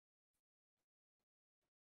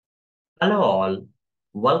Hello all,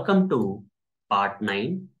 welcome to part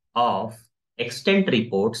 9 of Extent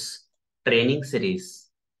Reports training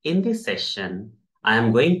series. In this session, I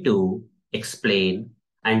am going to explain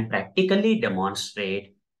and practically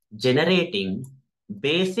demonstrate generating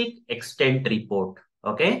basic extent report,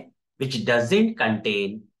 okay, which doesn't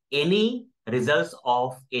contain any results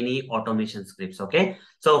of any automation scripts, okay.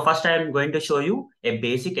 So first I am going to show you a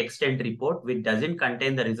basic extent report which doesn't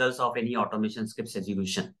contain the results of any automation scripts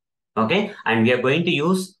execution. Okay, and we are going to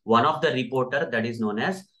use one of the reporter that is known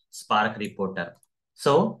as Spark reporter.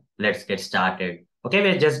 So let's get started. Okay,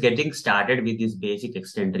 we're just getting started with this basic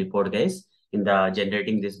extent report, guys, in the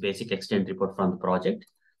generating this basic extent report from the project.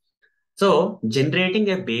 So generating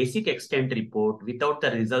a basic extent report without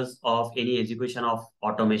the results of any execution of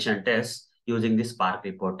automation tests using the Spark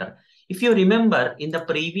reporter. If you remember in the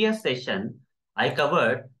previous session, I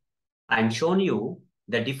covered and shown you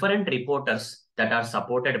the different reporters that are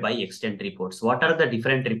supported by extent reports. What are the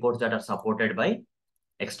different reports that are supported by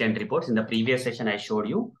extent reports? In the previous session, I showed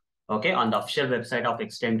you, okay, on the official website of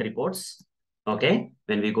extent reports. Okay,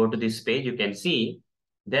 when we go to this page, you can see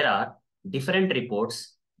there are different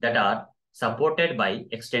reports that are supported by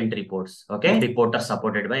extent reports. Okay, reporters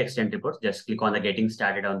supported by extent reports. Just click on the getting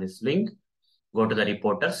started on this link. Go to the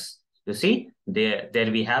reporters. You see there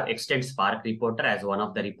we have extend Spark reporter as one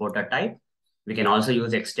of the reporter type. We can also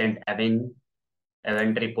use extend event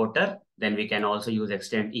reporter. Then we can also use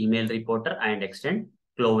extend email reporter and extend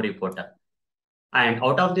flow reporter. And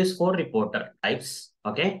out of these four reporter types,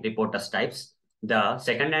 okay, reporters types, the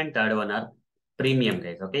second and third one are premium,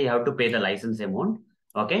 guys. Okay, you have to pay the license amount.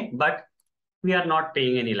 Okay, but we are not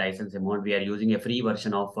paying any license amount. We are using a free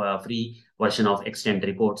version of extend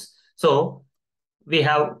reports. So we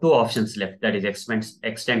have two options left, that is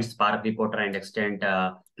extend Spark reporter and extend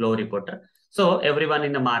flow reporter. So everyone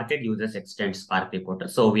in the market uses extend Spark reporter,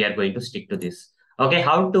 so we are going to stick to this. Okay,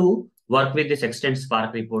 how to work with this extend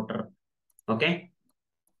Spark reporter? Okay,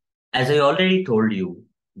 as I already told you,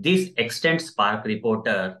 this extend Spark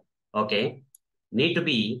reporter, okay, need to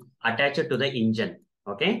be attached to the engine.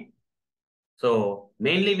 Okay, so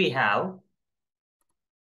mainly we have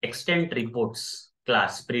extend reports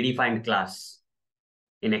class, predefined class.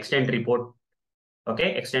 In extend report,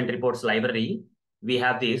 okay, extend reports library, we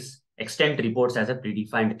have this extend reports as a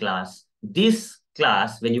predefined class. This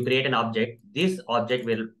class, when you create an object, this object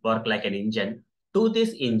will work like an engine. To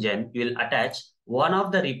this engine, you will attach one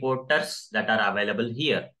of the reporters that are available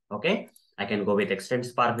here. Okay, I can go with extend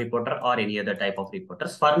Spark reporter or any other type of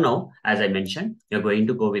reporters. For now, as I mentioned, you're going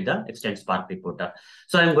to go with the extend Spark reporter.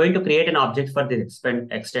 So I'm going to create an object for this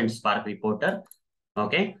extend Spark reporter.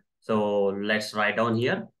 Okay, so let's write down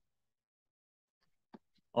here.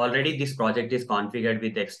 Already this project is configured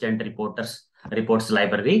with extend reports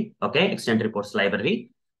library. Okay, extend reports library.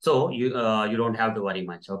 So you don't have to worry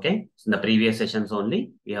much. Okay, so in the previous sessions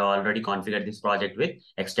only, we have already configured this project with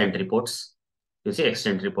extend reports. You see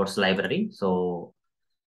extend reports library. So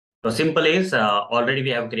simple is already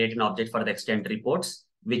we have created an object for the extend reports,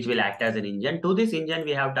 which will act as an engine. To this engine,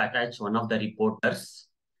 we have to attach one of the reporters.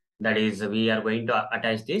 That is, we are going to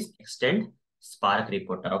attach this extend Spark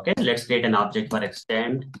reporter. Okay, let's create an object for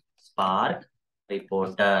extend Spark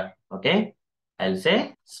reporter. Okay, I'll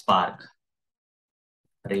say Spark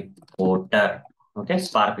reporter. Okay,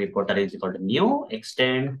 Spark reporter is equal to new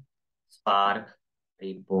extend Spark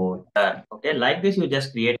reporter. Okay, like this, you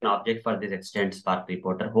just create an object for this extend Spark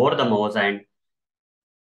reporter. Hold the mouse and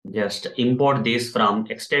just import this from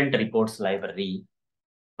extend reports library.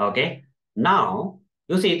 Okay, now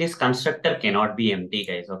you see this constructor cannot be empty,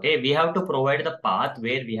 guys. Okay, we have to provide the path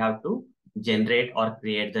where we have to generate or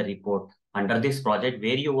create the report under this project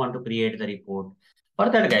where you want to create the report. For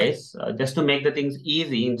that, guys, just to make the things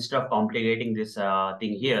easy instead of complicating this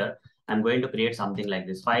thing here, I'm going to create something like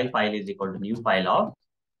this. File is equal to new file of,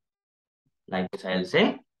 like this. I'll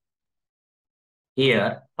say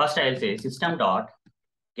here first I'll say system dot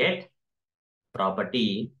get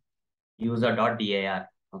property user.dir.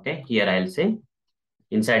 Okay, here I'll say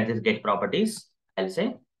inside this get properties, I'll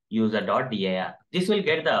say user.dir. This will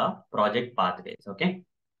get the project pathways. Okay,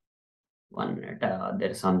 1 minute. There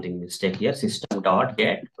is something mistake here. System dot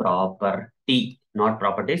get property, not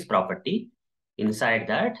properties, property. Inside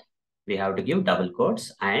that, we have to give double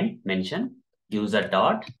quotes and mention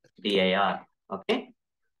user.dir. Okay,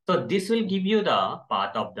 so this will give you the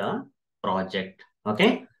path of the project.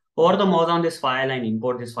 Okay, over the mouse on this file and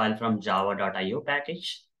import this file from java.io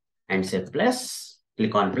package and say plus,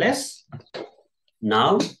 click on plus.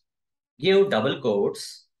 Now give double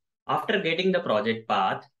quotes. After getting the project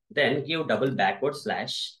path, then give double backward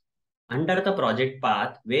slash under the project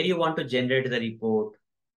path where you want to generate the report.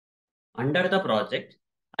 Under the project,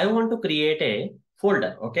 I want to create a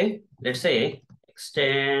folder. Okay, let's say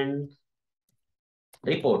extend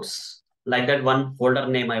reports, like that one folder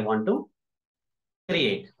name I want to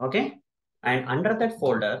create. Okay, and under that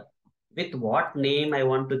folder, with what name I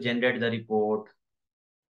want to generate the report,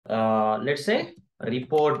 let's say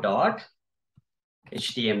report dot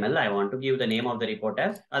HTML. I want to give the name of the report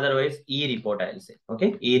as, otherwise e-report I'll say.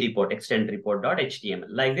 Okay, e-report extend report dot HTML,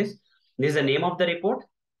 like this. This is the name of the report.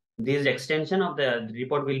 This extension of the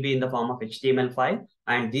report will be in the form of HTML file,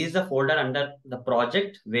 and this is the folder under the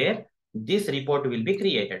project where this report will be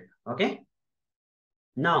created. Okay.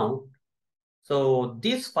 Now, so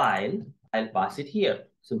this file, I'll pass it here.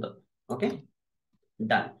 Simple. Okay.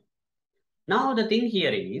 Done. Now the thing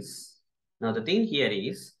here is,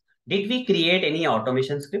 did we create any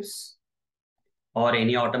automation scripts or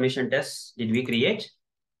any automation tests? Did we create?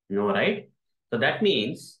 No, right? So that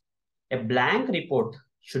means a blank report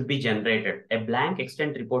should be generated. A blank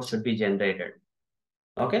extent report should be generated.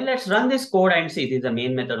 Okay, let's run this code and see. This is the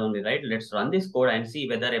main method only, right? Let's run this code and see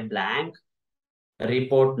whether a blank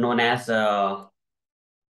report known as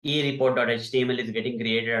e-report.html is getting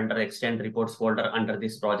created under extend reports folder under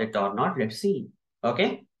this project or not. Let's see.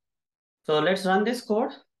 Okay, so let's run this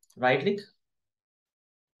code. Right click,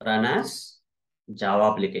 run as Java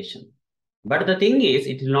application. But the thing is,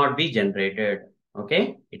 it will not be generated.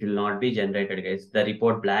 Okay, it will not be generated, guys. The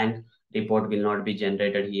report blank report will not be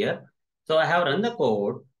generated here. So I have run the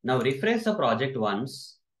code. Now refresh the project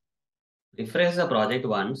once. Refresh the project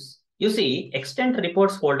once. You see, extent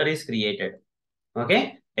reports folder is created.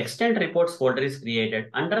 Okay, extent reports folder is created.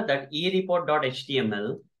 Under that,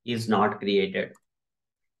 ereport.html is not created.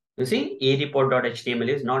 You see, ereport.html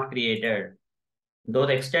is not created. Though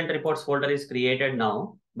the extent reports folder is created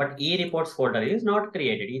now, but e-reports folder is not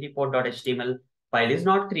created. E-report.html file is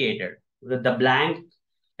not created. The blank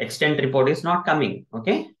extent report is not coming,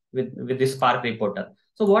 okay, with this Spark reporter.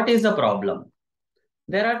 So what is the problem?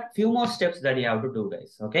 There are few more steps that you have to do,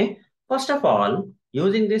 guys, okay? First of all,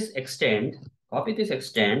 using this extend, copy this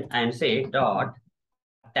extend and say dot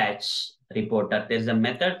attach reporter. There's a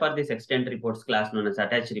method for this extend reports class known as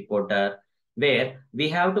attach reporter, where we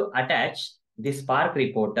have to attach the Spark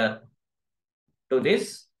reporter to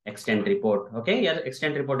this extend report. Okay, yeah,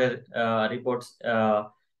 extend reporter reports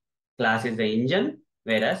class is the engine,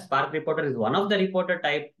 whereas Spark reporter is one of the reporter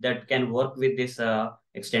type that can work with this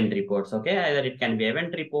extend reports. Okay, either it can be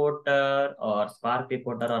event reporter or Spark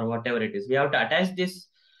reporter or whatever it is. We have to attach this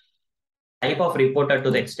type of reporter to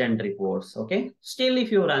the extend reports. Okay, still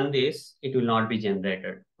if you run this, it will not be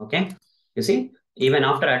generated. Okay, you see, even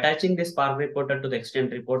after attaching this Spark reporter to the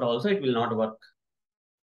extend report also, it will not work.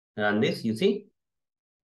 Run this, you see,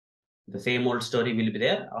 the same old story will be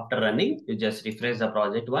there. After running, you just refresh the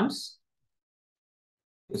project once.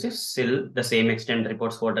 You see, still the same extend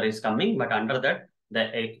reports folder is coming, but under that, the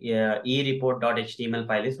e-report.html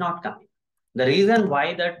file is not coming. The reason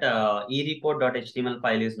why that e-report.html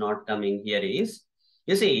file is not coming here is,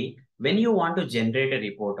 you see, when you want to generate a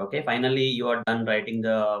report, okay, finally you are done writing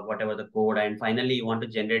the whatever the code, and finally you want to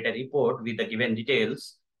generate a report with the given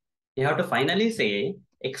details, you have to finally say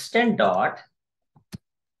extend dot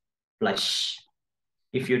flush.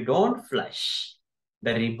 If you don't flush,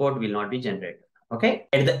 the report will not be generated. Okay.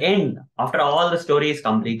 At the end, after all the story is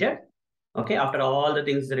completed, okay, after all the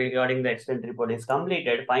things regarding the extend report is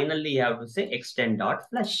completed, finally you have to say extend dot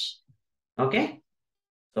flush. Okay.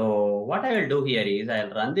 So what I will do here is I'll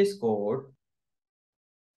run this code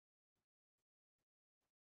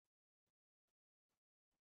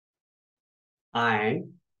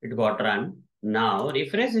and it got run. Now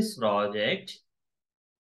refresh this project.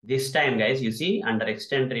 This time, guys, you see under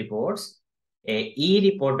extend reports, a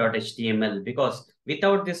e-report.html, because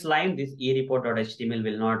without this line, this e-report.html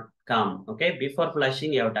will not come. Okay, before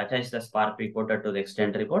flushing, you have to attach the Spark reporter to the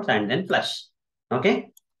extend reports and then flush. Okay,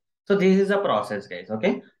 so this is a process, guys.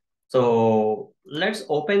 Okay, so let's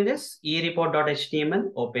open this e-report.html.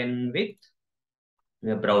 Open with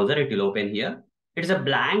the browser, it will open here. It's a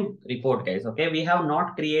blank report, guys. Okay, we have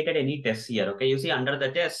not created any tests here. Okay, you see under the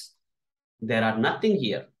test, there are nothing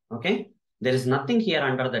here. Okay, there is nothing here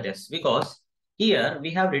under the test, because here we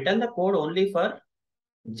have written the code only for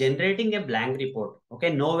generating a blank report.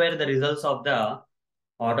 Okay, nowhere the results of the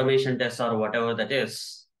automation tests or whatever that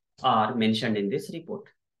is are mentioned in this report,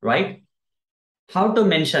 right? How to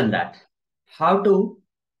mention that? How to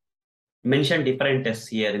mention different tests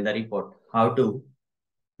here in the report? How to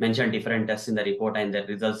mention different tests in the report and the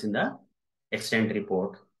results in the extent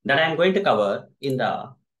report, that I am going to cover in the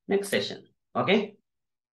next session. Okay.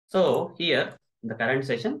 So here, the current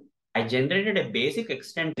session, I generated a basic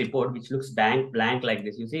extent report which looks blank like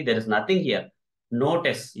this. You see, there is nothing here. No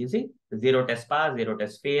tests. You see, zero test pass, zero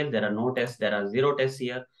test fail. There are no tests. There are zero tests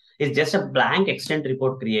here. It's just a blank extent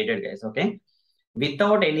report created, guys. Okay,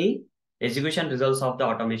 without any execution results of the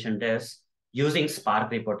automation test using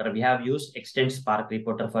Spark Reporter. We have used extend Spark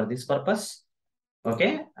Reporter for this purpose.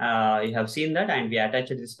 Okay, you have seen that, and we attached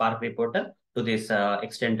the Spark Reporter to this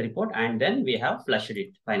extend report, and then we have flushed it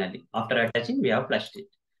finally. After attaching, we have flushed it.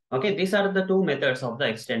 Okay, these are the two methods of the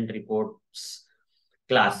extend reports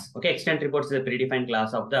class. Okay, extend reports is a predefined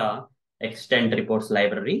class of the extend reports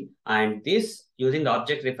library, and this using the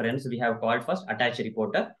object reference we have called first attach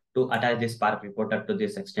reporter to attach this Spark Reporter to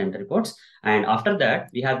this extend reports, and after that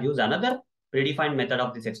we have used another predefined method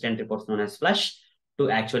of this extend reports known as flush to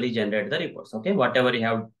actually generate the reports. Okay, whatever you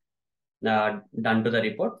have done to the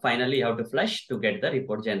report, finally you have to flush to get the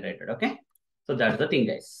report generated. Okay, so that's the thing,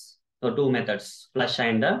 guys. So two methods, flush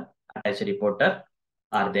and the attach reporter,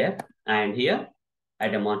 are there, and here I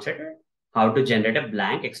demonstrated how to generate a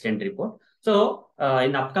blank extend report. So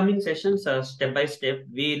in upcoming sessions, step by step,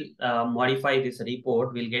 we'll modify this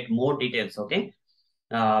report. We'll get more details. Okay,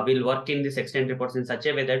 we'll work in this extend reports in such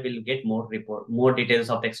a way that we'll get more details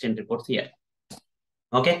of the extend reports here.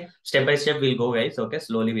 Okay, step by step we'll go, guys. Okay,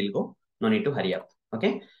 slowly we'll go. No need to hurry up.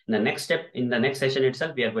 Okay, in the next step, in the next session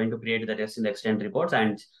itself, we are going to create the test in the extend reports,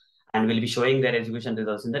 and we'll be showing their execution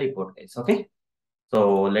results in the report, guys. Okay,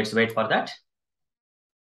 so let's wait for that.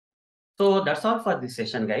 So that's all for this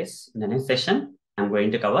session, guys. In the next session, I'm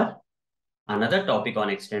going to cover another topic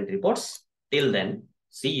on extend reports. Till then,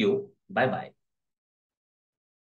 see you. Bye bye.